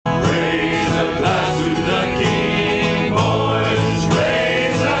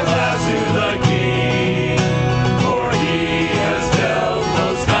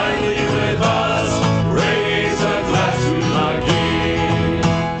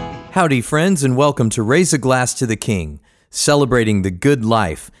Howdy, friends, and welcome to Raise a Glass to the King, celebrating the good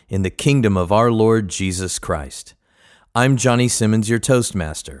life in the kingdom of our Lord Jesus Christ. I'm Johnny Simmons, your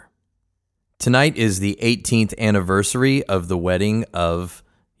Toastmaster. Tonight is the 18th anniversary of the wedding of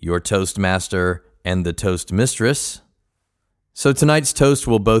your Toastmaster and the Toast Mistress. So tonight's toast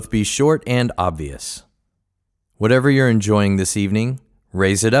will both be short and obvious. Whatever you're enjoying this evening,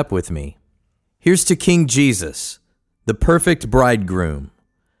 raise it up with me. Here's to King Jesus, the perfect bridegroom,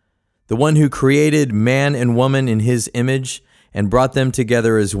 the one who created man and woman in his image and brought them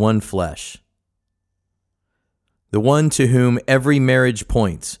together as one flesh. The one to whom every marriage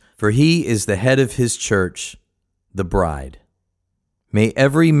points, for he is the head of his church, the bride. May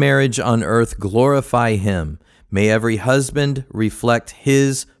every marriage on earth glorify him. May every husband reflect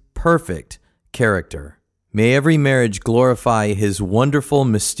his perfect character. May every marriage glorify his wonderful,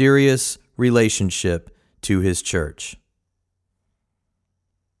 mysterious relationship to his church.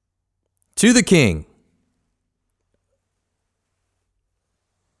 To the King.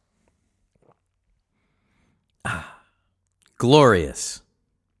 Glorious.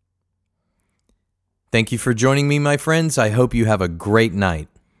 Thank you for joining me, my friends. I hope you have a great night.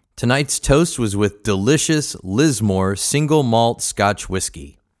 Tonight's toast was with delicious Lismore single malt Scotch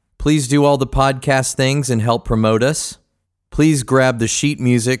whiskey. Please do all the podcast things and help promote us. Please grab the sheet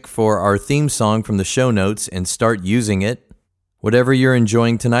music for our theme song from the show notes and start using it. Whatever you're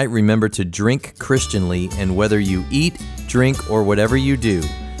enjoying tonight, remember to drink Christianly, and whether you eat, drink, or whatever you do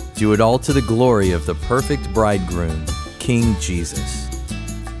it all to the glory of the perfect bridegroom, King Jesus.